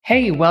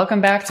Hey,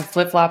 welcome back to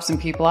Flip Flops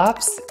and People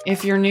Ops.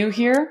 If you're new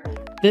here,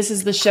 this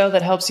is the show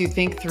that helps you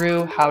think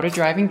through how to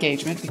drive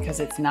engagement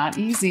because it's not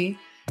easy.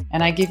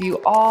 And I give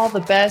you all the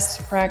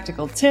best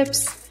practical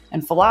tips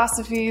and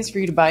philosophies for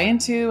you to buy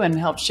into and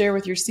help share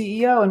with your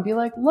CEO and be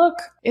like, look,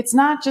 it's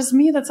not just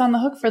me that's on the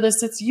hook for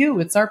this. It's you.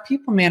 It's our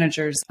people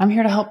managers. I'm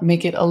here to help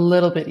make it a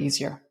little bit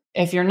easier.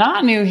 If you're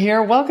not new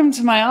here, welcome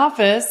to my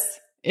office.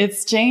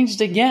 It's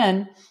changed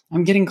again.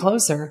 I'm getting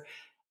closer.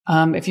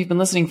 If you've been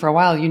listening for a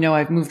while, you know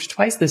I've moved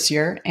twice this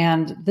year,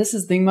 and this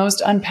is the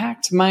most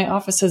unpacked my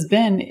office has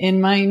been in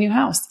my new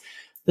house.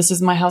 This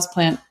is my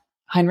houseplant,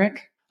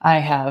 Heinrich. I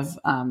have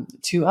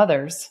two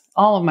others.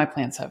 All of my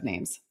plants have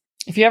names.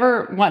 If you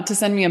ever want to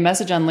send me a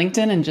message on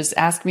LinkedIn and just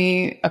ask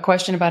me a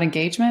question about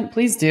engagement,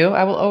 please do.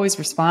 I will always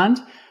respond.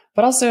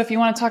 But also, if you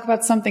want to talk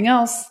about something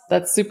else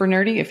that's super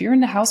nerdy, if you're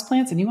into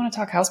houseplants and you want to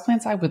talk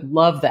houseplants, I would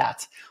love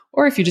that.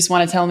 Or if you just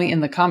want to tell me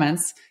in the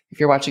comments, if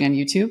you're watching on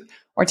YouTube,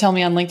 or tell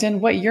me on LinkedIn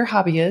what your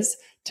hobby is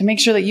to make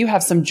sure that you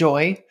have some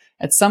joy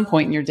at some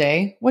point in your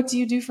day. What do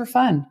you do for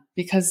fun?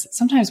 Because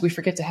sometimes we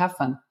forget to have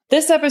fun.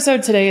 This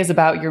episode today is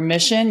about your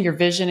mission, your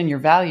vision, and your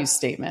value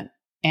statement,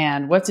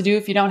 and what to do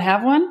if you don't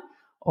have one,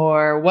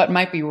 or what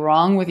might be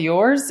wrong with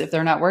yours if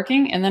they're not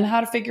working, and then how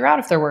to figure out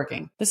if they're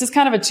working. This is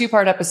kind of a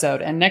two-part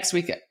episode, and next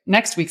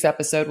week's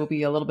episode will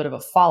be a little bit of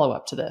a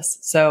follow-up to this.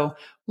 So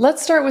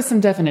let's start with some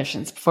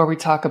definitions before we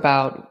talk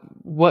about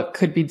what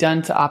could be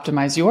done to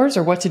optimize yours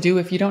or what to do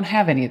if you don't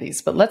have any of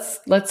these. But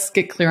let's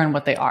get clear on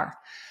what they are.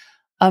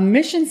 A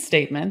mission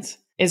statement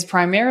is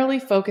primarily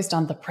focused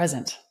on the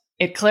present.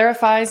 It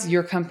clarifies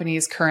your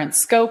company's current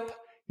scope,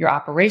 your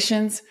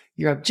operations,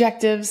 your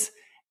objectives,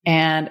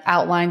 and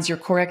outlines your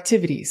core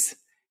activities,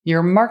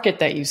 your market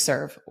that you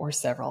serve, or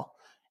several,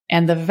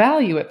 and the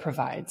value it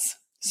provides.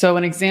 So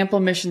an example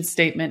mission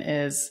statement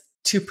is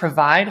to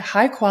provide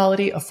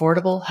high-quality,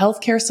 affordable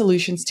healthcare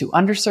solutions to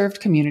underserved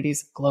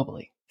communities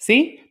globally.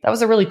 See, that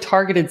was a really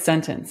targeted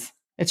sentence.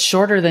 It's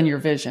shorter than your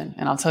vision,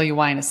 and I'll tell you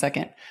why in a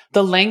second.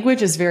 The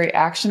language is very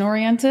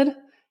action-oriented,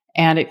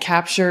 and it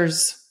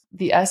captures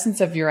the essence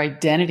of your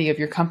identity of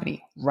your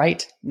company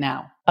right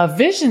now. A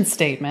vision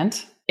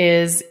statement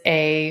is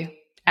a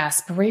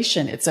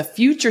aspiration. It's a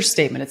future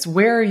statement. It's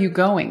where are you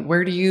going?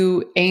 Where do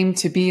you aim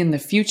to be in the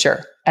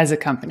future as a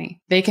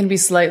company? They can be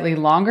slightly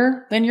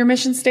longer than your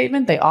mission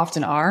statement. They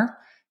often are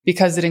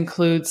because it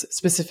includes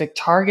specific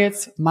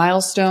targets,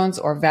 milestones,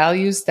 or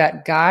values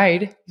that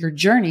guide your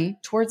journey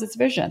towards its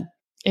vision.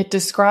 It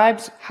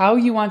describes how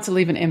you want to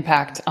leave an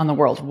impact on the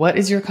world. What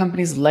is your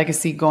company's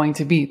legacy going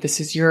to be?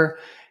 This is your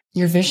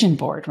vision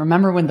board.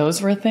 Remember when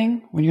those were a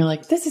thing? When you're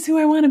like, this is who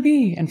I want to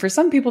be. And for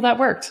some people that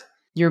worked.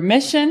 Your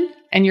mission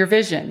and your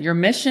vision. Your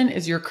mission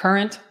is your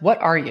current, what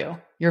are you?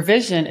 Your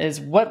vision is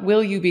what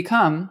will you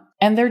become?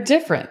 And they're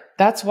different.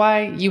 That's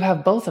why you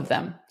have both of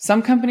them.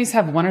 Some companies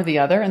have one or the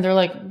other, and they're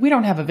like, we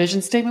don't have a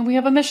vision statement, we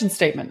have a mission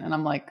statement. And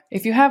I'm like,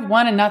 if you have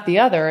one and not the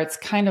other, it's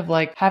kind of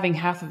like having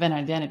half of an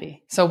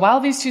identity. So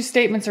while these two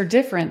statements are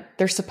different,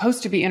 they're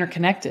supposed to be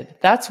interconnected.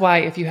 That's why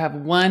if you have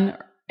one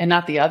and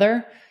not the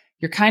other,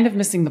 you're kind of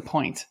missing the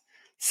point.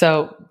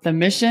 So the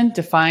mission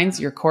defines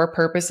your core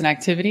purpose and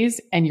activities,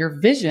 and your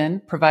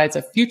vision provides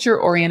a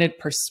future-oriented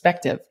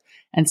perspective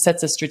and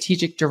sets a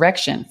strategic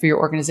direction for your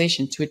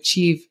organization to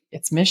achieve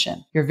its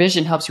mission. Your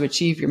vision helps you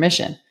achieve your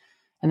mission.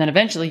 And then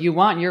eventually you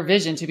want your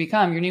vision to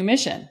become your new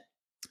mission.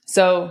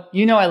 So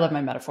you know I love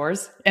my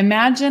metaphors.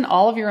 Imagine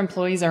all of your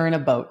employees are in a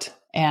boat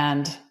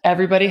and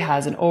everybody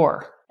has an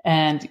oar.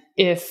 And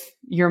if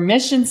your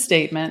mission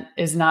statement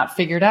is not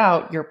figured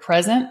out, you're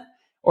present,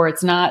 or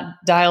it's not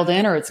dialed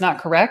in, or it's not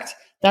correct,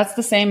 that's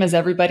the same as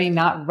everybody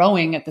not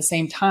rowing at the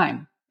same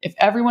time. If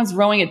everyone's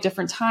rowing at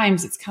different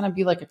times, it's kind of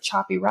be like a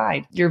choppy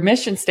ride. Your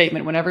mission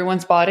statement, when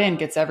everyone's bought in,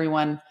 gets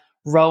everyone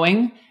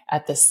rowing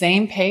at the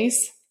same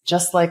pace,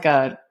 just like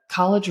a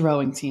college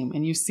rowing team.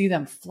 And you see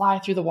them fly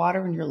through the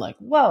water and you're like,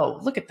 whoa,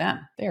 look at them.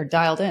 They are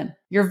dialed in.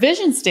 Your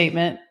vision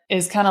statement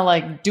is kind of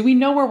like, do we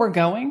know where we're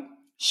going?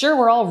 Sure,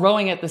 we're all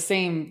rowing at the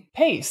same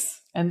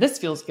pace and this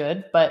feels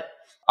good, but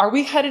are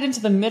we headed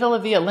into the middle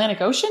of the Atlantic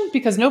Ocean?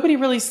 Because nobody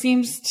really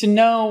seems to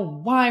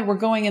know why we're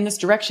going in this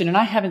direction. And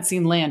I haven't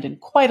seen land in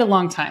quite a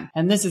long time.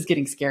 And this is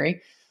getting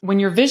scary. When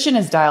your vision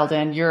is dialed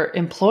in, your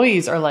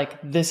employees are like,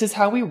 this is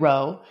how we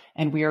row.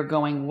 And we are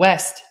going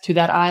west to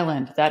that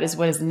island. That is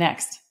what is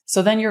next.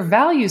 So then your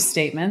value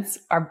statements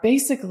are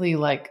basically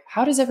like,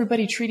 how does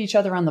everybody treat each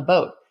other on the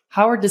boat?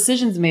 How are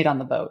decisions made on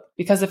the boat?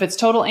 Because if it's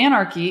total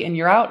anarchy and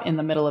you're out in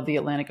the middle of the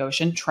Atlantic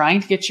Ocean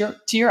trying to get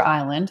to your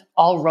island,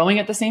 all rowing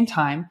at the same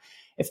time,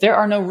 if there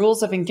are no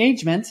rules of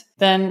engagement,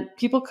 then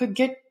people could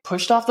get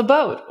pushed off the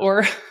boat,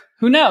 or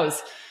who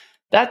knows?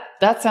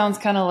 That sounds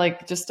kind of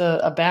like just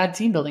a bad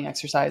team building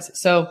exercise.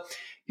 So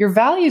your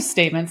value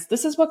statements,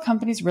 this is what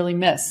companies really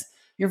miss.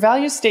 Your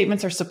value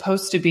statements are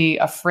supposed to be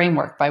a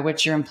framework by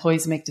which your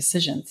employees make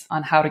decisions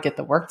on how to get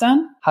the work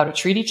done, how to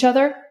treat each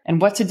other, and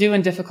what to do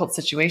in difficult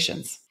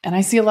situations. And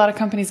I see a lot of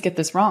companies get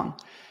this wrong.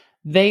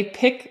 They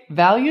pick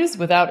values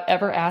without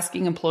ever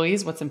asking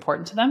employees what's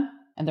important to them.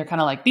 And they're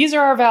kind of like, these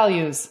are our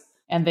values.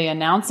 and they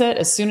announce it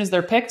as soon as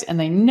they're picked and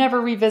they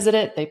never revisit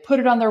it. They put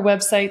it on their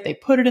website. They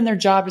put it in their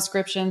job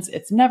descriptions.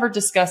 It's never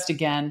discussed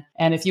again.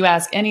 And if you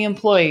ask any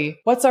employee,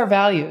 what's our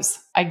values?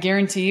 I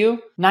guarantee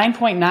you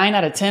 9.9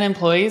 out of 10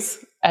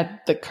 employees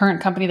at the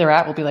current company they're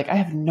at will be like, I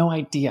have no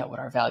idea what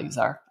our values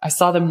are. I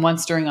saw them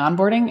once during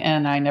onboarding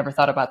and I never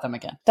thought about them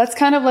again. That's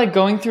kind of like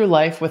going through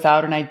life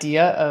without an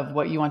idea of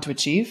what you want to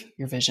achieve,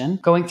 your vision,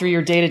 going through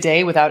your day to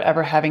day without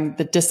ever having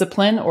the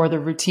discipline or the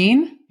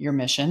routine, your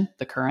mission,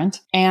 the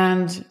current,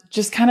 and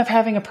just kind of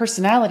having a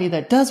personality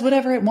that does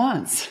whatever it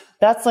wants.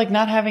 That's like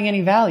not having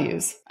any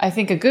values. I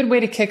think a good way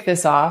to kick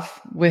this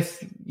off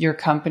with your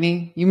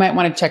company, you might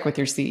want to check with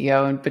your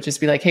CEO, but just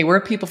be like, hey, we're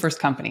a people first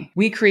company.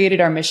 We created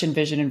our mission,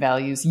 vision, and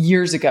values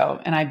years ago.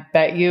 And I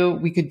bet you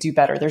we could do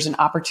better. There's an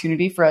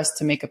opportunity for us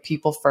to make a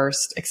people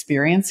first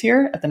experience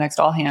here at the next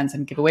All Hands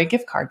and give away a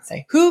gift card.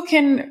 Say, who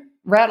can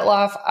rattle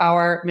off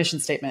our mission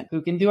statement?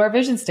 Who can do our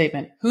vision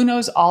statement? Who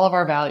knows all of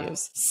our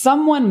values?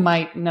 Someone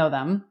might know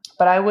them,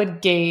 but I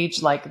would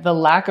gauge like the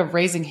lack of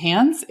raising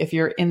hands if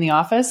you're in the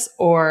office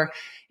or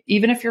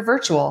even if you're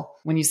virtual.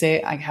 When you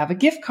say, I have a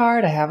gift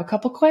card, I have a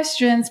couple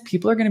questions,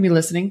 people are going to be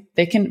listening.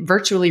 They can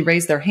virtually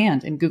raise their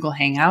hand in Google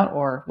Hangout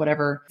or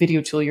whatever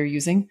video tool you're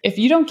using. If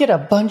you don't get a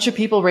bunch of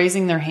people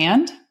raising their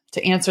hand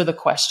to answer the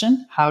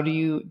question, how do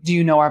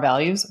you know our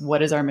values?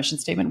 What is our mission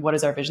statement? What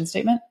is our vision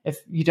statement? If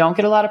you don't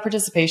get a lot of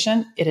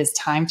participation, it is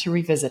time to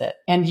revisit it.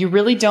 And you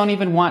really don't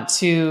even want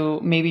to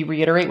maybe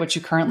reiterate what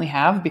you currently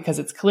have because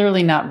it's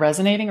clearly not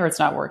resonating or it's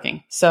not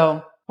working.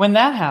 So when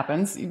that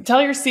happens,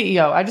 tell your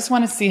CEO, I just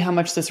want to see how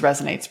much this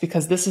resonates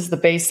because this is the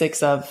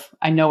basics of,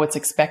 I know what's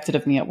expected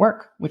of me at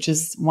work, which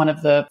is one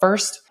of the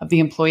first of the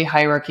employee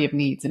hierarchy of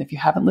needs. And if you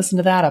haven't listened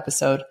to that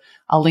episode,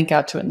 I'll link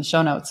out to it in the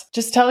show notes.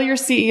 Just tell your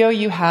CEO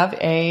you have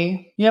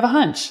a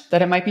hunch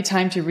that it might be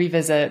time to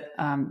revisit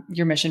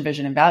your mission,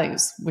 vision, and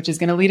values, which is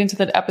going to lead into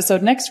the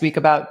episode next week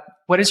about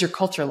what is your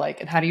culture like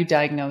and how do you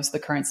diagnose the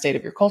current state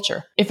of your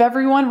culture? If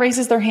everyone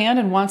raises their hand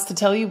and wants to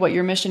tell you what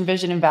your mission,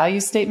 vision, and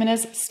values statement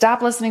is,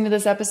 stop listening to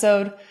this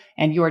episode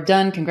and you are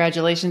done.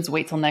 Congratulations.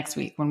 Wait till next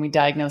week when we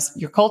diagnose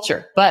your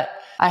culture. But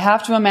I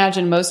have to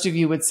imagine most of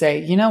you would say,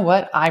 you know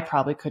what? I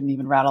probably couldn't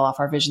even rattle off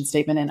our vision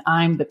statement and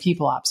I'm the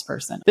people ops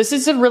person. This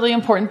is a really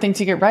important thing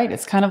to get right.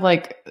 It's kind of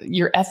like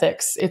your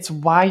ethics. It's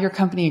why your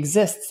company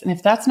exists. And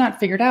if that's not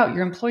figured out,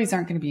 your employees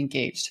aren't going to be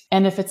engaged.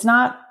 And if it's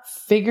not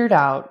figured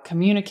out,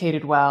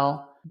 communicated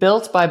well,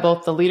 built by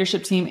both the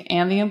leadership team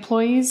and the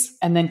employees,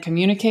 and then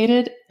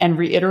communicated and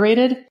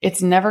reiterated,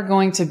 it's never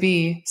going to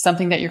be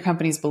something that your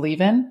companies believe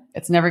in.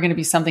 It's never going to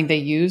be something they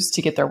use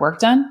to get their work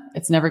done.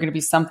 It's never going to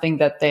be something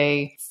that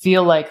they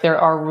feel like there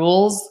are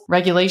rules,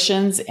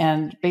 regulations,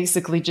 and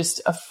basically just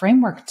a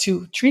framework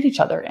to treat each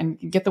other and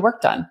get the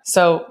work done.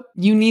 So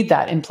you need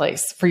that in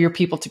place for your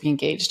people to be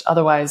engaged.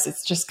 Otherwise,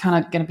 it's just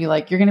kind of going to be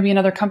like, you're going to be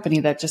another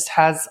company that just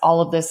has all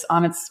of this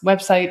on its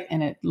website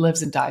and it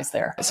lives and dies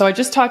there. So I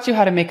just taught you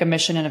how to make a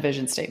mission and a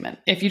vision statement.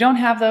 If you don't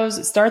have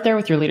those, start there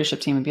with your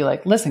leadership team and be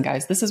like, listen,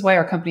 guys, this is why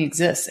our company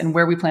exists and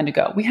where we plan to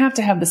go. We have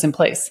to have this in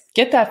place.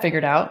 Get that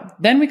figured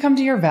out. Then we come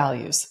to your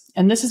values.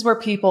 And this is where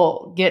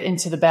people get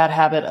into the bad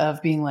habit of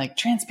being like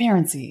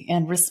transparency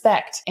and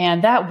respect.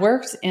 And that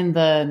worked in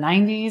the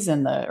 90s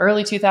and the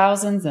early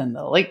 2000s and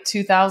the late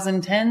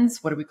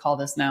 2010s. What do we call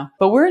this now?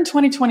 But we're in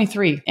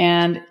 2023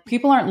 and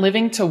people aren't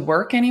living to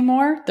work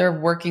anymore. They're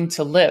working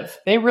to live.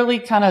 They really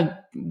kind of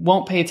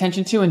won't pay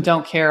attention to and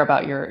don't care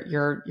about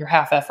your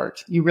half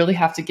effort. You really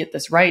have to get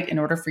this right in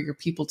order for your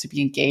people to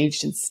be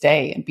engaged and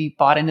stay and be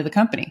bought into the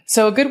company.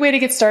 So a good way to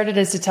get started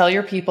is to tell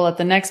your people at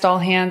the next All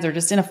Hands or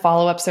just in a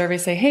follow-up survey,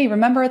 say, hey,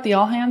 remember at the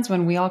All Hands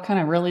when we all kind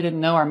of really didn't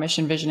know our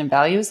mission, vision, and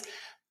values?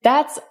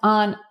 That's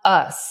on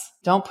us.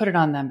 Don't put it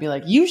on them. Be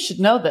like, you should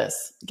know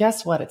this.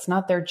 Guess what? It's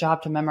not their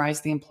job to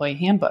memorize the employee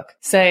handbook.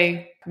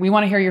 Say, we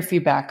want to hear your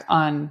feedback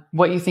on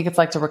what you think it's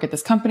like to work at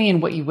this company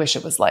and what you wish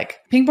it was like.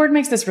 Pingboard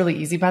makes this really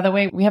easy, by the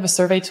way. We have a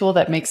survey tool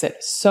that makes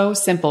it so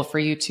simple for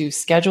you to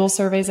schedule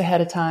surveys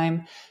ahead of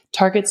time,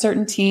 target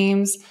certain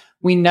teams.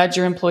 We nudge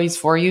your employees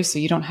for you so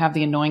you don't have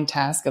the annoying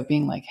task of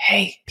being like,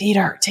 hey,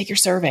 Peter, take your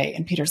survey.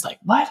 And Peter's like,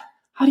 what?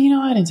 How do you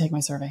know I didn't take my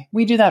survey?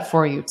 We do that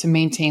for you to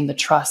maintain the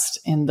trust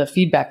in the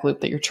feedback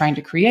loop that you're trying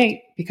to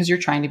create because you're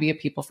trying to be a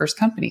people first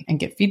company and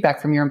get feedback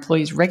from your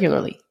employees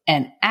regularly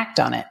and act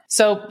on it.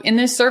 So in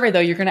this survey, though,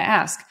 you're going to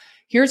ask,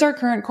 here's our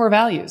current core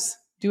values.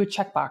 Do a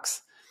checkbox.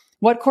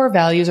 What core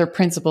values or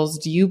principles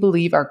do you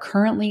believe are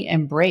currently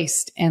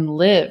embraced and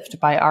lived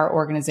by our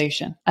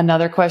organization?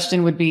 Another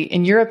question would be,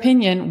 in your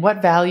opinion,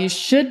 what values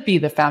should be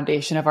the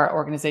foundation of our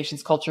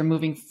organization's culture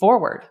moving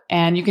forward?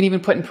 And you can even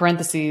put in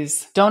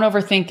parentheses, don't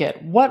overthink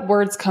it. What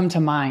words come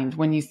to mind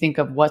when you think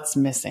of what's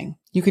missing?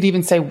 You could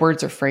even say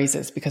words or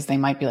phrases because they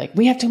might be like,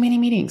 we have too many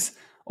meetings,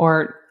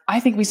 or I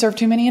think we serve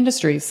too many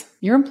industries.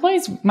 Your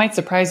employees might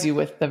surprise you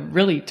with the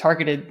really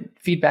targeted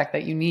feedback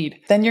that you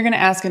need. Then you're going to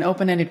ask an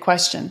open-ended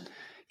question.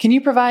 Can you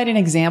provide an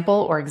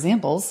example or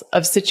examples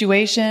of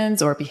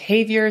situations or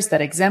behaviors that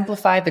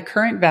exemplify the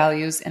current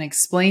values and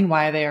explain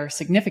why they are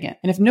significant?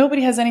 And if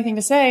nobody has anything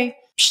to say,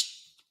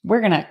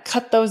 we're going to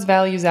cut those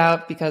values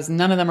out because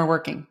none of them are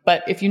working.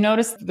 But if you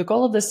notice, the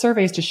goal of this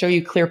survey is to show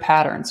you clear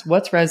patterns,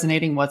 what's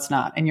resonating, what's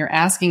not, and you're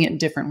asking it in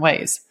different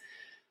ways.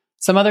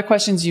 Some other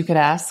questions you could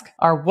ask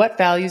are, what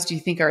values do you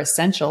think are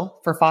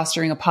essential for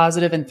fostering a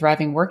positive and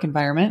thriving work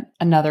environment?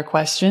 Another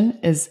question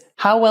is,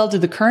 how well do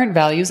the current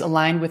values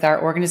align with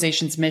our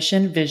organization's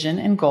mission, vision,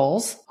 and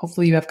goals?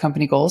 Hopefully you have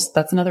company goals.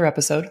 That's another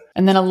episode.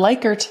 And then a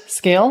Likert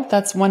scale,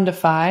 that's 1 to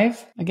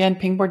 5. Again,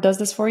 Pingboard does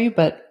this for you,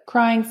 but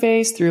crying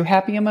face through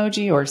happy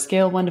emoji or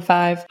scale 1 to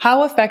 5.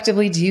 How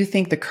effectively do you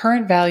think the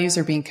current values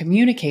are being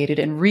communicated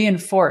and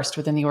reinforced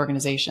within the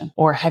organization?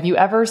 Or have you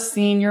ever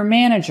seen your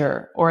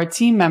manager or a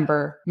team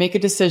member make a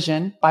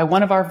decision by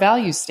one of our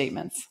value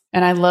statements?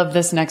 And I love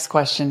this next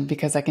question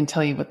because I can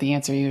tell you what the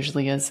answer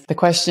usually is. The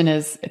question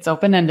is, it's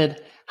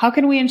open-ended. How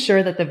can we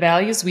ensure that the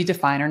values we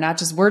define are not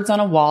just words on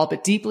a wall,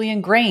 but deeply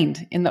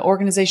ingrained in the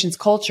organization's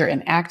culture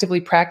and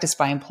actively practiced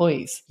by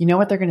employees? You know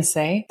what they're going to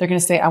say? They're going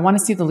to say, I want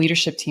to see the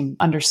leadership team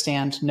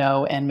understand,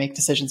 know, and make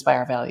decisions by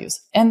our values.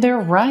 And they're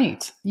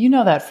right. You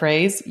know that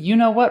phrase. You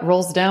know what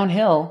rolls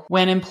downhill.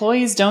 When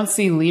employees don't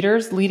see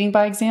leaders leading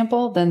by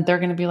example, then they're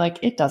going to be like,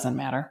 it doesn't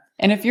matter.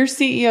 And if your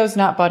CEO's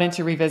not bought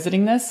into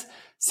revisiting this,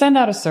 send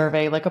out a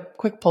survey, like a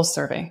quick pulse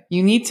survey.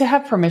 You need to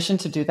have permission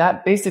to do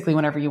that basically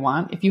whenever you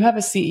want. If you have a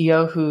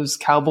CEO who's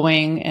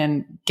cowboying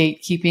and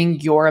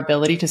gatekeeping your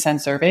ability to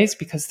send surveys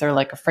because they're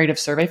like afraid of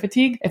survey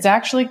fatigue, it's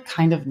actually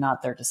kind of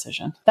not their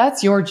decision.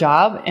 That's your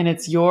job and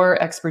it's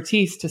your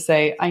expertise to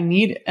say, I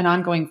need an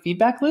ongoing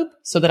feedback loop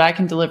so that I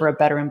can deliver a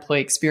better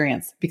employee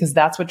experience, because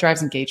that's what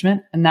drives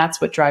engagement and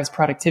that's what drives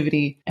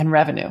productivity and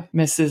revenue,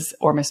 Mrs.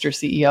 or Mr.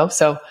 CEO.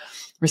 So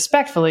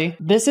respectfully,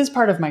 this is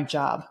part of my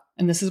job.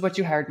 And this is what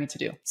you hired me to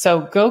do.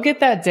 So go get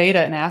that data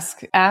and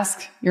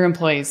ask your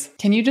employees,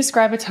 can you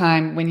describe a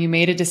time when you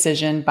made a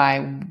decision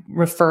by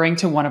referring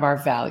to one of our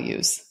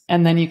values?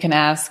 And then you can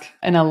ask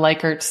in a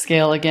Likert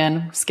scale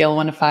again, scale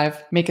 1 to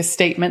 5, make a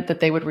statement that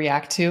they would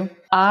react to.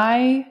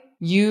 I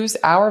use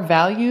our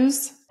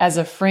values as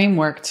a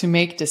framework to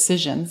make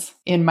decisions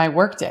in my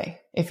workday.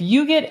 If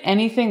you get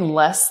anything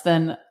less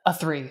than a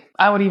 3,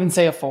 I would even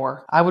say a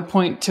 4. I would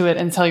point to it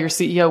and tell your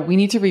CEO, we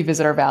need to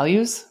revisit our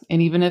values.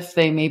 And even if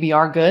they maybe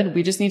are good,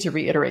 we just need to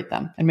reiterate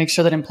them and make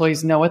sure that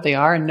employees know what they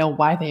are and know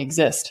why they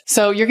exist.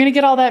 So you're going to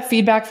get all that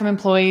feedback from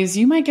employees.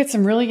 You might get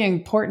some really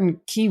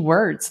important key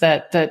words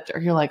that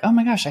you're like, oh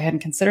my gosh, I hadn't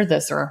considered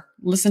this, or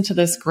listen to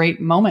this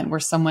great moment where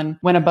someone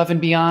went above and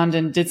beyond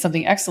and did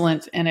something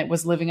excellent and it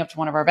was living up to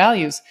one of our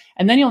values.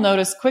 And then you'll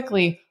notice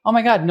quickly, oh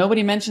my God,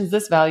 nobody mentions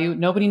this value.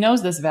 Nobody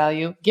knows this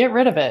value. Get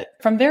rid of it.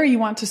 From there, you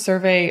want to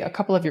survey a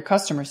couple of your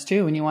customers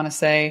too. And you want to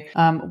say,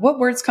 what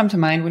words come to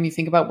mind when you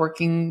think about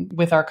working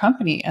with our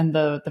company and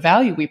the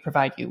value we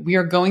provide you? We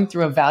are going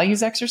through a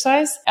values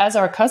exercise. As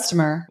our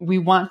customer, we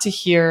want to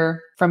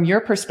hear from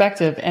your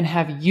perspective and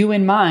have you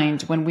in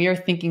mind when we are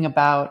thinking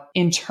about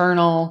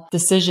internal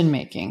decision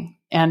making.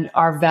 And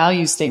our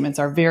value statements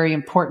are very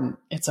important.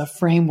 It's a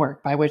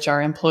framework by which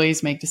our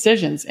employees make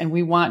decisions, and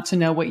we want to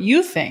know what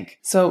you think.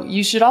 So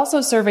you should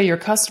also survey your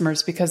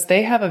customers because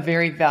they have a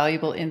very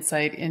valuable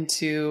insight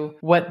into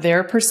what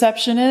their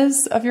perception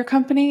is of your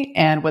company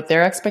and what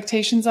their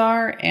expectations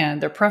are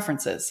and their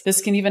preferences. This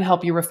can even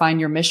help you refine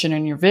your mission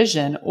and your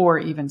vision, or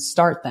even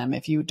start them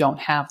if you don't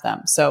have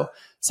them. So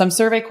some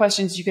survey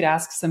questions you could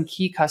ask some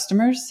key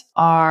customers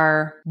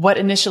are, what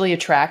initially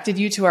attracted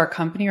you to our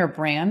company or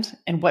brand?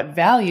 And what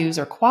values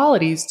or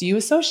qualities do you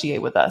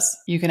associate with us?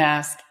 You can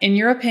ask, in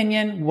your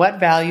opinion, what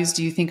values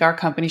do you think our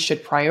company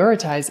should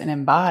prioritize and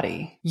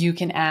embody? You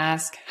can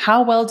ask,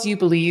 how well do you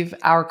believe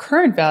our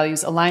current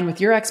values align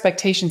with your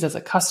expectations as a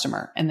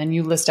customer? And then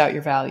you list out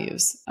your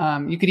values.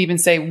 You could even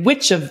say,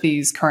 which of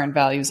these current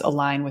values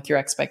align with your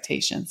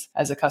expectations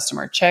as a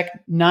customer? Check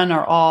none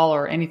or all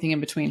or anything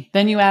in between.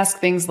 Then you ask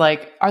things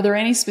like, are there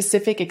any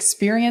specific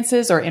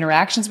experiences or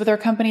interactions with our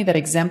company that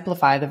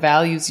exemplify the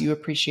values you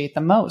appreciate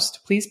the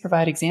most? Please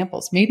provide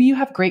examples. Maybe you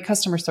have great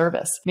customer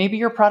service. Maybe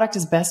your product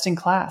is best in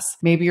class.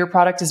 Maybe your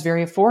product is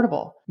very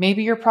affordable.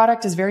 Maybe your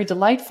product is very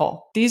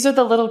delightful. These are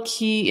the little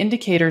key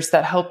indicators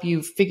that help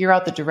you figure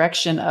out the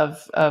direction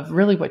of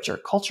really what your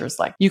culture is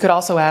like. You could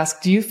also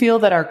ask, do you feel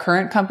that our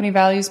current company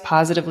values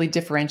positively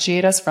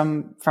differentiate us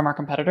from our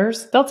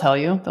competitors? They'll tell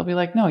you. They'll be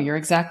like, no, you're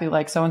exactly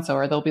like so-and-so.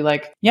 Or they'll be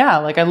like, yeah,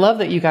 like I love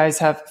that you guys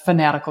have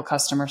fanatical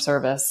customer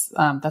service.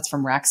 That's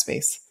from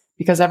Rackspace.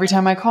 Because every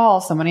time I call,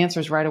 someone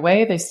answers right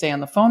away. They stay on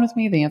the phone with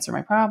me. They answer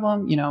my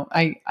problem. You know,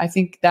 I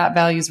think that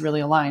value is really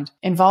aligned.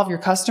 Involve your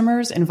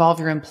customers, involve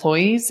your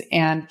employees,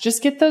 and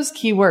just get those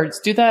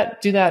keywords. Do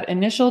that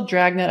initial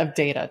dragnet of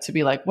data to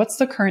be like, what's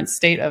the current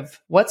state of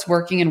what's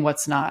working and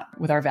what's not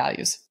with our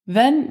values?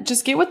 Then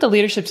just get with the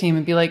leadership team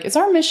and be like, is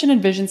our mission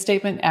and vision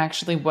statement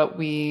actually what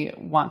we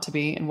want to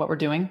be and what we're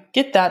doing?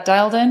 Get that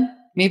dialed in.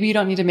 Maybe you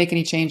don't need to make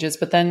any changes,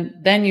 but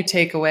then you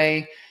take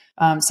away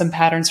some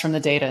patterns from the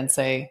data and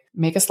say,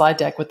 make a slide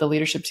deck with the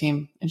leadership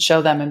team and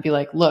show them and be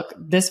like, look,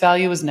 this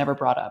value was never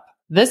brought up.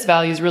 This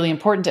value is really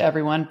important to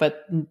everyone,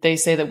 but they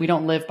say that we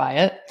don't live by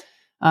it.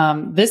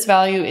 This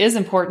value is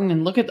important.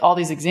 And look at all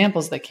these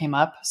examples that came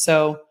up.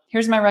 So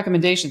here's my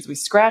recommendations. We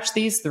scratch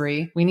these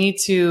 3. We need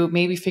to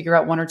maybe figure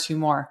out 1 or 2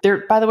 more.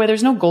 By the way,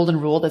 there's no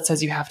golden rule that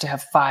says you have to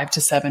have 5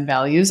 to 7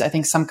 values. I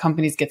think some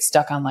companies get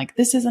stuck on like,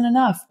 this isn't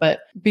enough,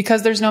 but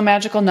because there's no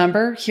magical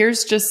number,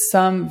 here's just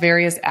some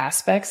various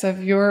aspects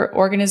of your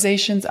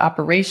organization's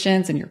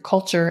operations and your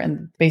culture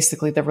and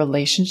basically the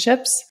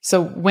relationships.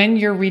 So when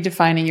you're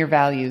redefining your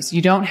values,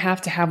 you don't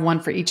have to have one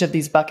for each of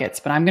these buckets,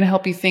 but I'm going to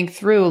help you think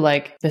through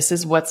like, this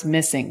is what's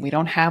missing. We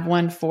don't have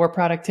one for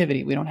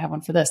productivity. We don't have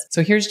one for this.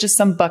 So here's just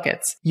some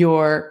buckets: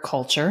 your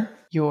culture,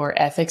 your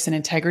ethics and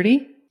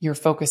integrity, your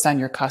focus on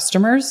your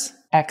customers,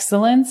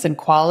 excellence and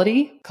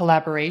quality,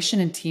 collaboration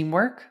and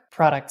teamwork,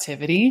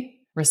 productivity,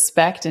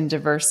 respect and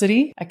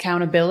diversity,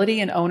 accountability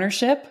and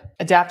ownership,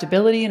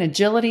 adaptability and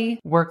agility,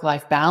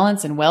 work-life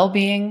balance and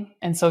well-being,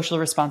 and social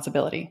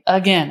responsibility.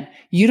 Again,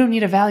 you don't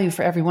need a value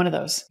for every one of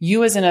those.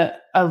 You as in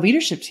a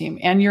leadership team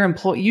and your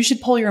employee, you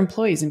should poll your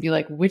employees and be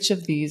like, which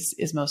of these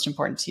is most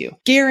important to you?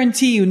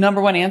 Guarantee you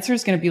number 1 answer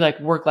is going to be like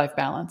work-life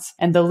balance.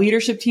 And the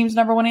leadership team's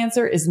number 1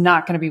 answer is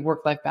not going to be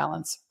work-life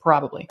balance.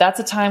 Probably. That's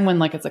a time when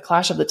like it's a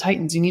clash of the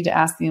titans. You need to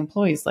ask the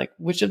employees, like,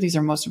 which of these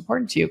are most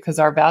important to you? Because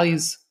our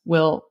values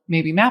will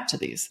maybe map to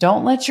these.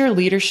 Don't let your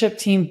leadership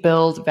team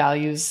build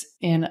values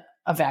in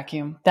a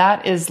vacuum.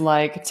 That is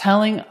like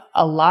telling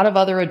a lot of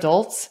other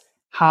adults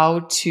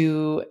how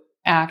to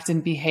act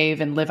and behave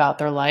and live out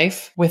their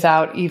life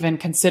without even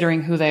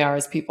considering who they are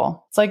as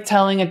people. It's like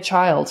telling a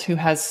child who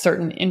has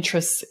certain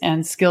interests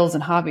and skills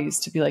and hobbies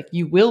to be like,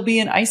 you will be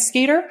an ice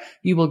skater.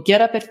 You will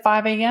get up at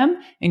 5 a.m.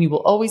 and you will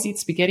always eat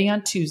spaghetti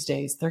on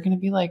Tuesdays. They're going to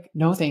be like,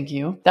 no, thank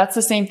you. That's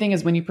the same thing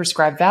as when you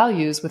prescribe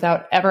values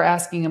without ever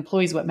asking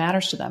employees what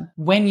matters to them.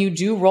 When you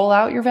do roll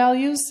out your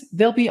values,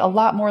 they'll be a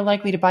lot more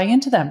likely to buy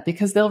into them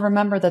because they'll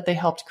remember that they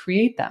helped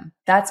create them.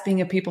 That's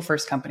being a people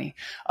first company.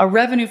 A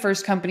revenue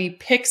first company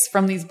picks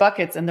from these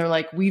buckets and they're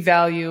like, we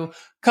value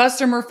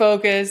customer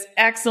focus,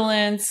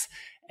 excellence,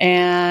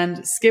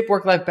 and skip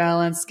work-life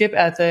balance, skip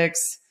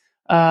ethics,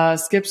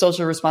 skip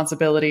social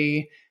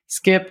responsibility,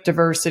 skip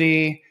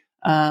diversity.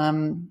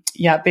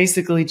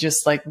 Basically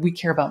just like, we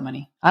care about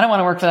money. I don't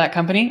want to work for that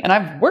company. And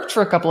I've worked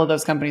for a couple of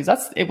those companies.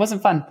 It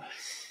wasn't fun.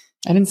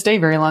 I didn't stay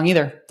very long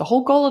either. The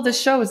whole goal of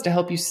this show is to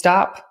help you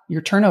stop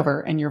your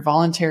turnover and your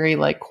voluntary,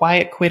 like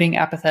quiet quitting,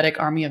 apathetic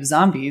army of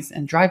zombies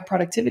and drive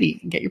productivity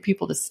and get your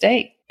people to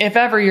stay. If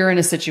ever you're in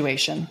a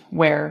situation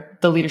where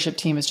the leadership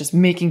team is just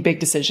making big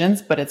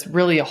decisions, but it's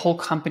really a whole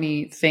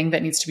company thing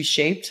that needs to be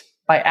shaped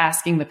by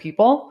asking the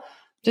people,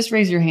 just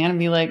raise your hand and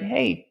be like,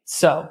 hey,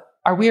 so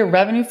are we a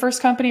revenue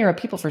first company or a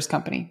people first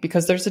company?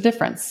 Because there's a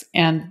difference.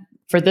 And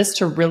for this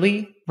to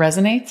really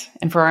resonate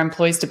and for our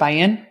employees to buy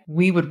in,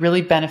 we would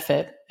really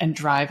benefit and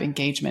drive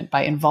engagement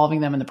by involving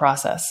them in the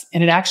process.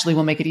 And it actually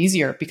will make it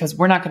easier because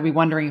we're not going to be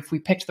wondering if we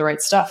picked the right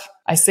stuff.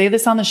 I say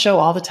this on the show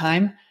all the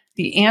time.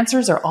 The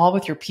answers are all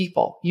with your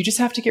people. You just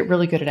have to get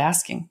really good at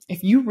asking.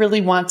 If you really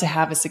want to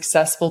have a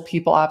successful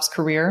people ops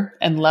career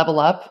and level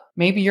up,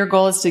 maybe your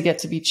goal is to get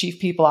to be chief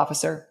people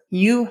officer.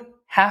 You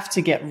have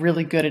to get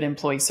really good at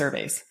employee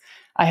surveys.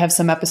 I have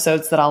some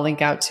episodes that I'll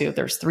link out to.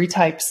 There's 3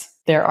 types.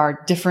 There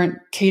are different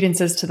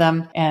cadences to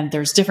them, and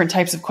there's different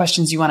types of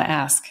questions you want to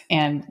ask.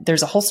 And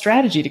there's a whole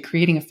strategy to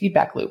creating a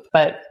feedback loop.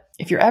 But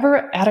if you're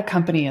ever at a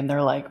company and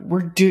they're like,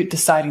 we're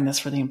deciding this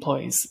for the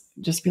employees,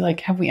 just be like,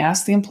 have we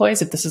asked the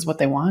employees if this is what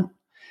they want?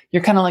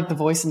 You're kind of like the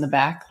voice in the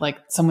back, like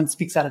someone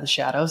speaks out of the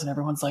shadows and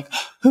everyone's like,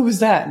 who is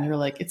that? And you're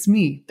like, it's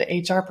me, the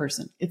HR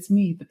person. It's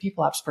me, the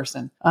people ops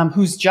person,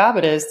 whose job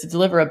it is to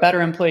deliver a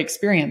better employee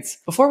experience.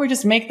 Before we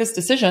just make this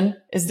decision,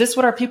 is this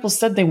what our people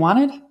said they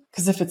wanted?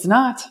 Because if it's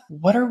not,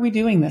 what are we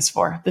doing this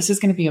for? This is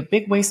going to be a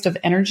big waste of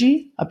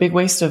energy, a big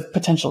waste of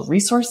potential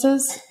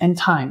resources and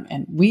time.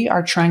 And we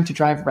are trying to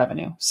drive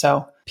revenue.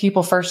 So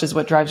people first is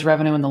what drives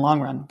revenue in the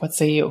long run. What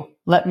say you?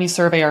 Let me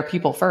survey our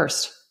people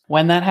first.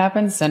 When that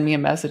happens, send me a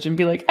message and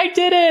be like, I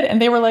did it. And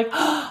they were like,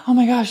 oh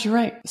my gosh, you're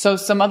right. So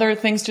some other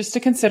things just to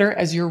consider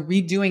as you're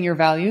redoing your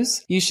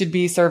values. You should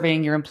be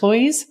surveying your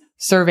employees,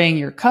 surveying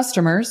your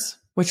customers,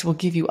 which will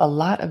give you a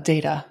lot of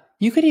data.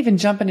 You could even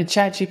jump into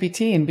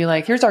ChatGPT and be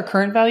like, here's our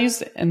current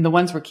values and the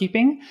ones we're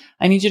keeping.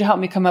 I need you to help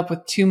me come up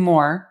with 2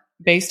 more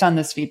based on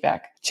this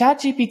feedback.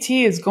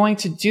 ChatGPT is going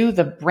to do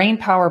the brain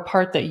power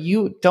part that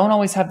you don't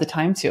always have the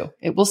time to.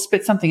 It will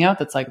spit something out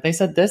that's like, they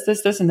said this,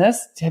 this, this, and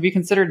this. Have you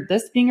considered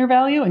this being your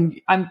value? And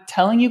I'm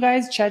telling you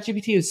guys,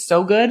 ChatGPT is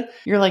so good.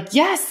 You're like,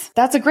 yes,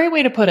 that's a great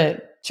way to put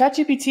it.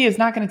 ChatGPT is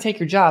not going to take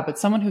your job, but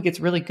someone who gets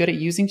really good at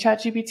using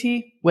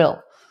ChatGPT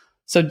will.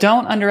 So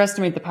don't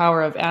underestimate the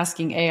power of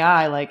asking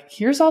AI, like,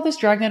 here's all this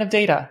dragnet of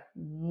data.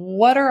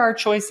 What are our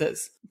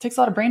choices? It takes a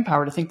lot of brain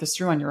power to think this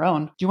through on your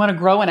own. Do you want to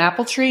grow an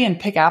apple tree and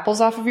pick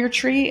apples off of your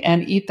tree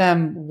and eat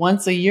them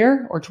once a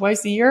year or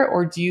twice a year?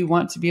 Or do you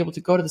want to be able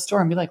to go to the store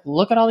and be like,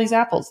 look at all these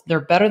apples. They're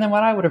better than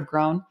what I would have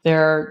grown.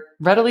 They're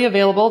readily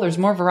available. There's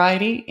more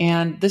variety,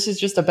 and this is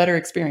just a better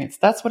experience.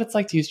 That's what it's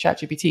like to use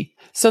ChatGPT.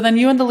 So then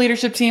you and the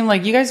leadership team,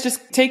 like you guys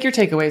just take your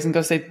takeaways and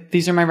go say,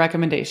 these are my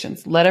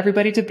recommendations. Let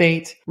everybody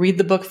debate, read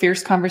the book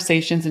Fierce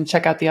Conversations, and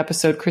check out the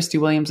episode Christy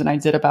Williams and I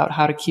did about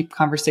how to keep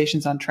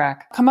conversations on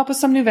track. Come up with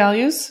some new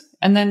values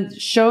and then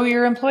show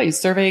your employees,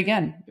 survey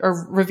again,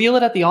 or reveal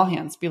it at the all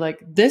hands. Be like,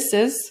 this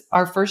is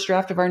our first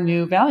draft of our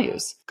new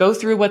values. Go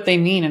through what they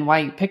mean and why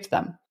you picked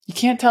them. You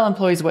can't tell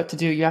employees what to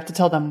do. You have to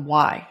tell them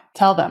why.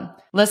 Tell them,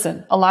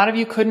 listen, a lot of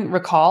you couldn't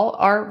recall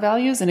our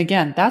values. And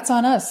again, that's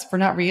on us for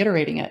not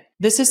reiterating it.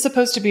 This is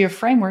supposed to be a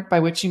framework by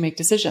which you make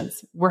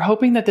decisions. We're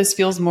hoping that this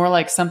feels more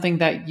like something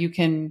that you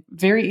can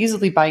very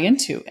easily buy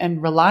into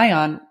and rely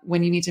on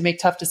when you need to make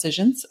tough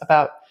decisions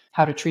about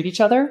how to treat each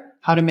other,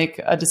 how to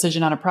make a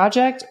decision on a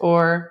project,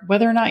 or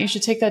whether or not you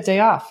should take that day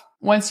off.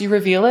 Once you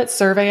reveal it,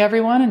 survey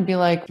everyone and be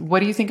like, what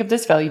do you think of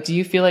this value? Do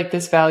you feel like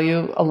this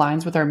value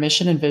aligns with our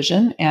mission and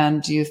vision?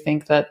 And do you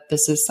think that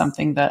this is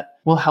something that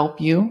will help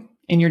you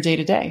in your day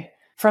to day?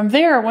 From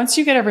there, once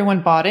you get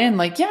everyone bought in,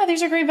 like, yeah,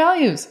 these are great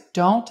values.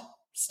 Don't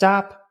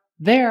stop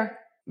there.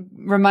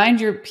 Remind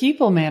your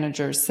people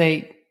managers,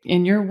 say,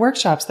 in your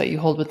workshops that you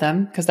hold with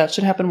them, because that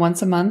should happen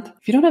once a month.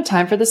 If you don't have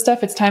time for this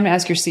stuff, it's time to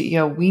ask your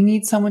CEO, we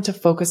need someone to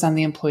focus on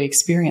the employee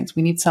experience.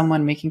 We need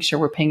someone making sure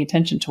we're paying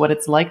attention to what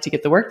it's like to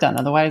get the work done.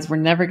 Otherwise, we're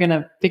never going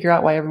to figure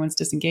out why everyone's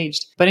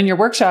disengaged. But in your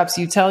workshops,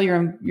 you tell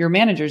your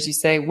managers, you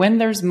say, when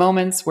there's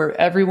moments where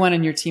everyone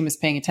in your team is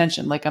paying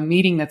attention, like a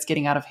meeting that's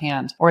getting out of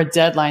hand or a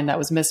deadline that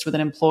was missed with an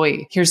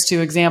employee. Here's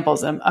two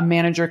examples. A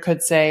manager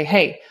could say,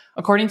 hey,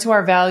 according to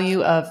our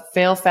value of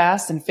fail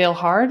fast and fail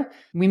hard,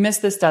 we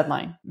missed this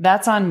deadline.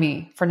 That's on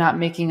me for not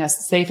making a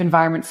safe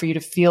environment for you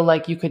to feel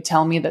like you could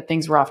tell me that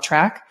things were off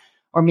track.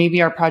 Or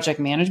maybe our project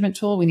management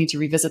tool, we need to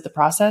revisit the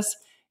process.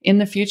 In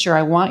the future,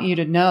 I want you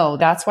to know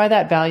that's why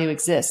that value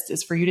exists,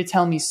 is for you to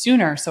tell me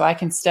sooner so I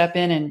can step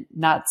in and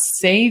not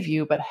save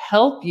you, but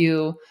help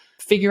you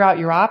figure out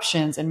your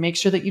options and make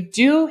sure that you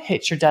do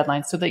hit your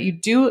deadlines, so that you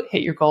do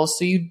hit your goals,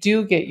 so you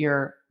do get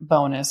your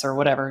bonus or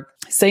whatever.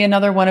 Say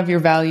another one of your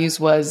values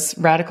was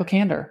radical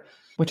candor,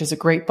 which is a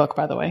great book,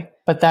 by the way,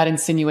 but that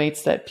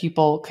insinuates that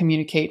people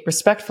communicate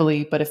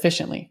respectfully, but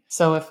efficiently.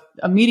 So if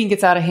a meeting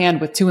gets out of hand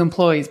with 2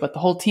 employees, but the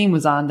whole team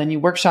was on, then you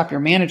workshop your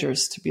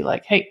managers to be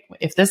like, hey,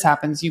 if this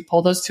happens, you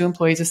pull those 2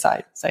 employees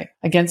aside, say,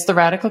 against the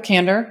radical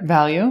candor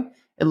value,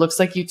 it looks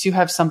like you two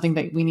have something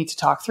that we need to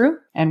talk through,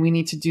 and we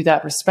need to do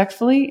that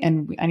respectfully.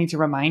 And I need to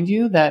remind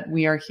you that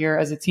we are here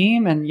as a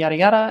team and yada,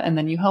 yada. And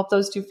then you help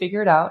those 2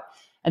 figure it out.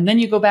 And then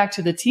you go back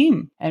to the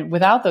team and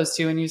without those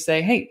 2 and you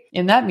say, hey,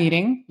 in that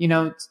meeting,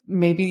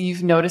 maybe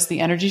you've noticed the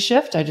energy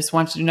shift. I just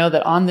want you to know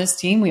that on this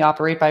team, we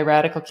operate by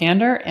radical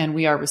candor and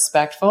we are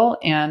respectful.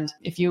 And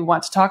if you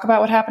want to talk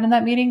about what happened in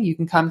that meeting, you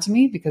can come to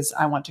me, because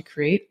I want to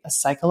create a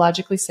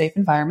psychologically safe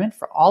environment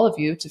for all of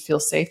you to feel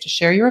safe to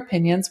share your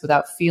opinions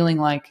without feeling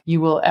like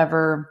you will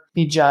ever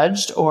be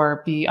judged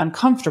or be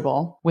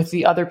uncomfortable with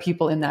the other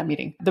people in that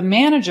meeting. The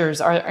managers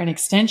are an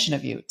extension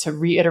of you to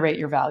reiterate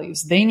your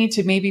values. They need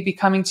to maybe be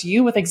coming to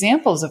you with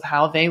examples of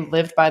how they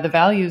lived by the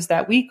values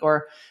that week,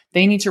 or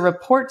they need to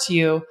report to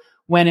you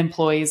when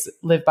employees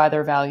live by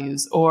their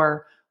values,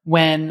 or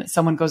when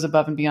someone goes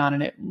above and beyond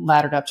and it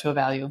laddered up to a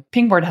value.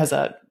 Pingboard has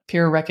a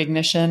peer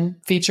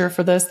recognition feature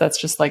for this. That's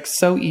just like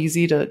so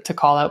easy to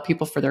call out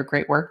people for their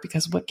great work,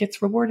 because what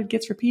gets rewarded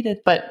gets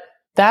repeated. But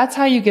that's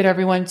how you get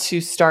everyone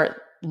to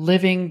start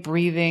living,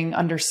 breathing,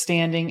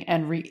 understanding,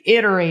 and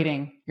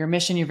reiterating your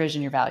mission, your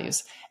vision, your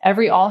values.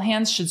 Every all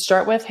hands should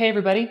start with, hey,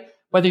 everybody,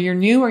 whether you're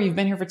new or you've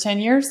been here for 10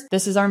 years,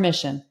 this is our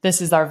mission.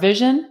 This is our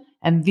vision.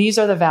 And these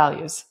are the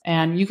values.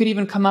 And you could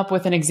even come up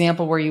with an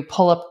example where you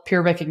pull up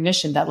peer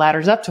recognition that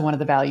ladders up to one of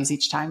the values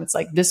each time. It's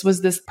like, this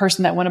was this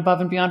person that went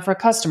above and beyond for a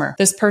customer.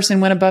 This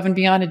person went above and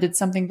beyond and did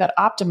something that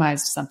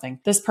optimized something.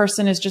 This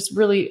person is just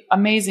really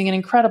amazing and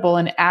incredible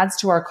and adds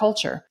to our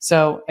culture.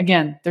 So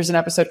again, there's an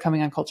episode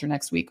coming on culture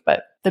next week.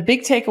 But the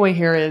big takeaway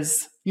here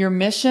is your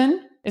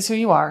mission is who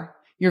you are.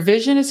 Your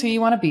vision is who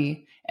you want to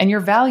be. And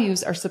your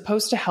values are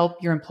supposed to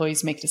help your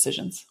employees make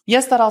decisions.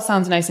 Yes, that all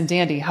sounds nice and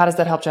dandy. How does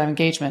that help drive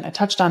engagement? I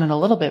touched on it a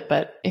little bit,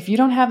 but if you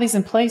don't have these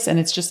in place and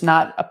it's just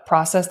not a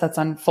process that's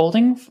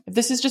unfolding, if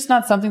this is just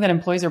not something that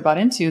employees are bought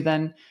into,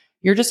 then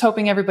you're just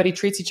hoping everybody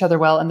treats each other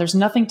well and there's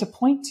nothing to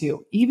point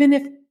to. Even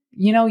if,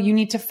 you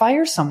need to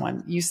fire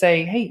someone, you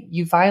say, hey,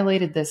 you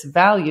violated this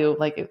value.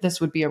 Like, this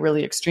would be a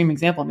really extreme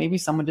example. Maybe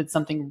someone did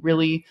something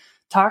really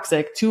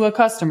toxic to a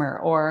customer,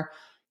 or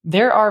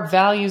there are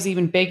values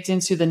even baked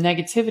into the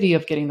negativity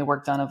of getting the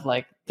work done, of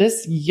like,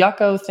 this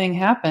yucko thing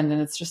happened.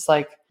 And it's just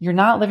like, you're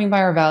not living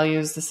by our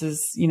values. This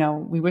is,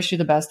 we wish you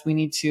the best. We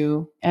need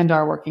to end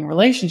our working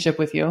relationship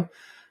with you.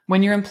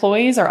 When your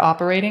employees are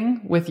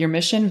operating with your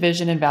mission,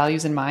 vision, and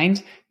values in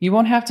mind, you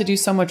won't have to do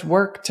so much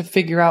work to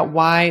figure out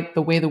why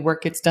the way the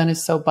work gets done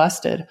is so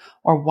busted,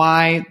 or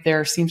why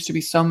there seems to be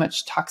so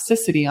much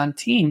toxicity on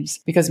teams,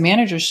 because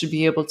managers should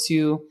be able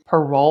to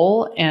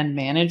parole and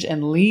manage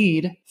and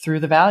lead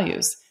through the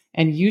values.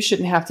 And you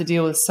shouldn't have to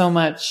deal with so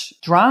much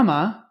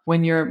drama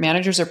when your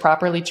managers are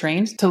properly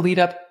trained to lead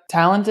up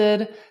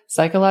talented,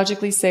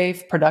 psychologically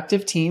safe,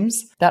 productive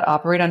teams that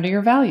operate under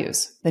your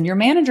values. Then your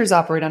managers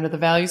operate under the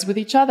values with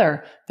each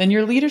other. Then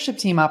your leadership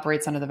team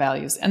operates under the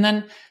values. And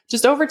then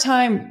just over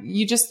time,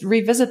 you just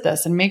revisit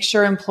this and make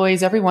sure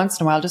employees every once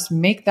in a while, just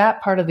make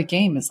that part of the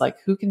game is like,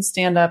 who can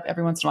stand up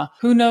every once in a while?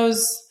 Who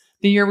knows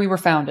the year we were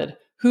founded?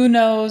 Who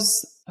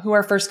knows who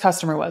our first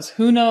customer was?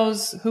 Who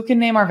knows who can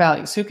name our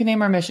values? Who can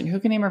name our mission? Who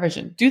can name our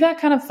vision? Do that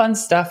kind of fun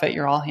stuff at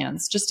your all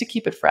hands just to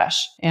keep it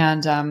fresh.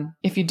 And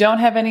if you don't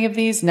have any of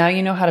these, now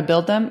you know how to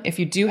build them. If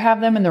you do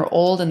have them and they're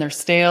old and they're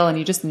stale and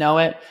you just know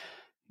it,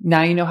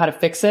 now you know how to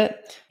fix it.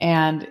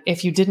 And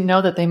if you didn't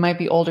know that they might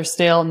be old or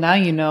stale, now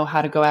you know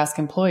how to go ask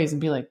employees and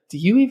be like, do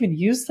you even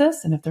use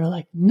this? And if they're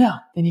like, no,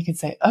 then you can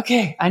say,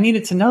 okay, I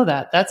needed to know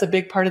that. That's a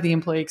big part of the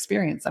employee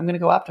experience. I'm going to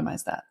go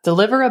optimize that.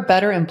 Deliver a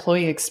better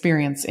employee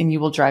experience and you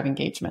will drive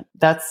engagement.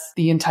 That's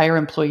the entire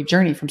employee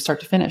journey from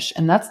start to finish.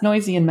 And that's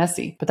noisy and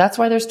messy. But that's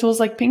why there's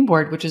tools like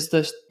Pingboard, which is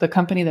the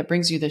company that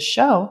brings you this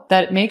show,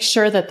 that makes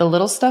sure that the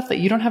little stuff that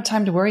you don't have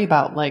time to worry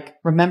about, like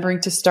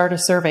remembering to start a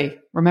survey,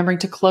 remembering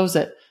to close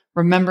it,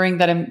 remembering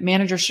that a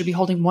manager should be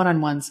holding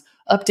one-on-ones,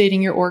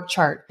 updating your org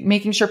chart,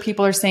 making sure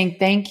people are saying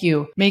thank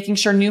you, making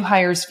sure new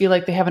hires feel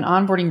like they have an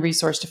onboarding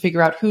resource to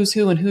figure out who's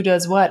who and who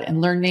does what and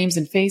learn names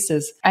and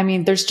faces. I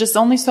mean, there's just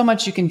only so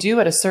much you can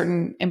do at a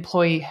certain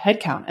employee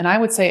headcount. And I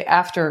would say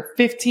after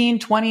 15,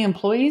 20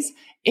 employees,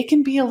 it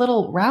can be a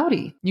little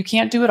rowdy. You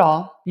can't do it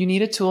all. You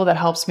need a tool that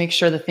helps make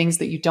sure the things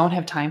that you don't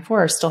have time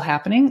for are still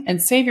happening and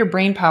save your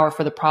brain power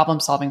for the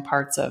problem-solving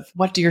parts of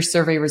what do your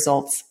survey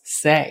results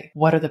say?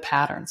 What are the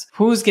patterns?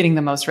 Who's getting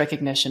the most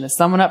recognition? Is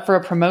someone up for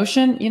a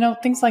promotion? You know,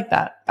 things like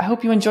that. I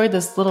hope you enjoyed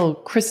this little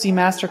Christy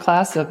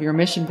masterclass of your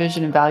mission,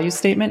 vision, and value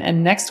statement.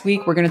 And next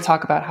week, we're going to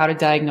talk about how to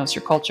diagnose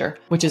your culture,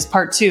 which is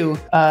part 2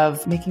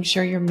 of making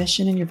sure your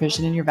mission and your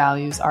vision and your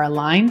values are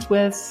aligned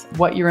with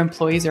what your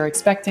employees are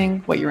expecting,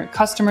 what your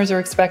customers are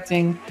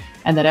expecting,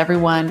 and that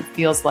everyone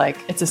feels like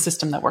it's a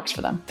system that works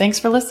for them. Thanks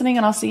for listening,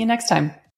 and I'll see you next time.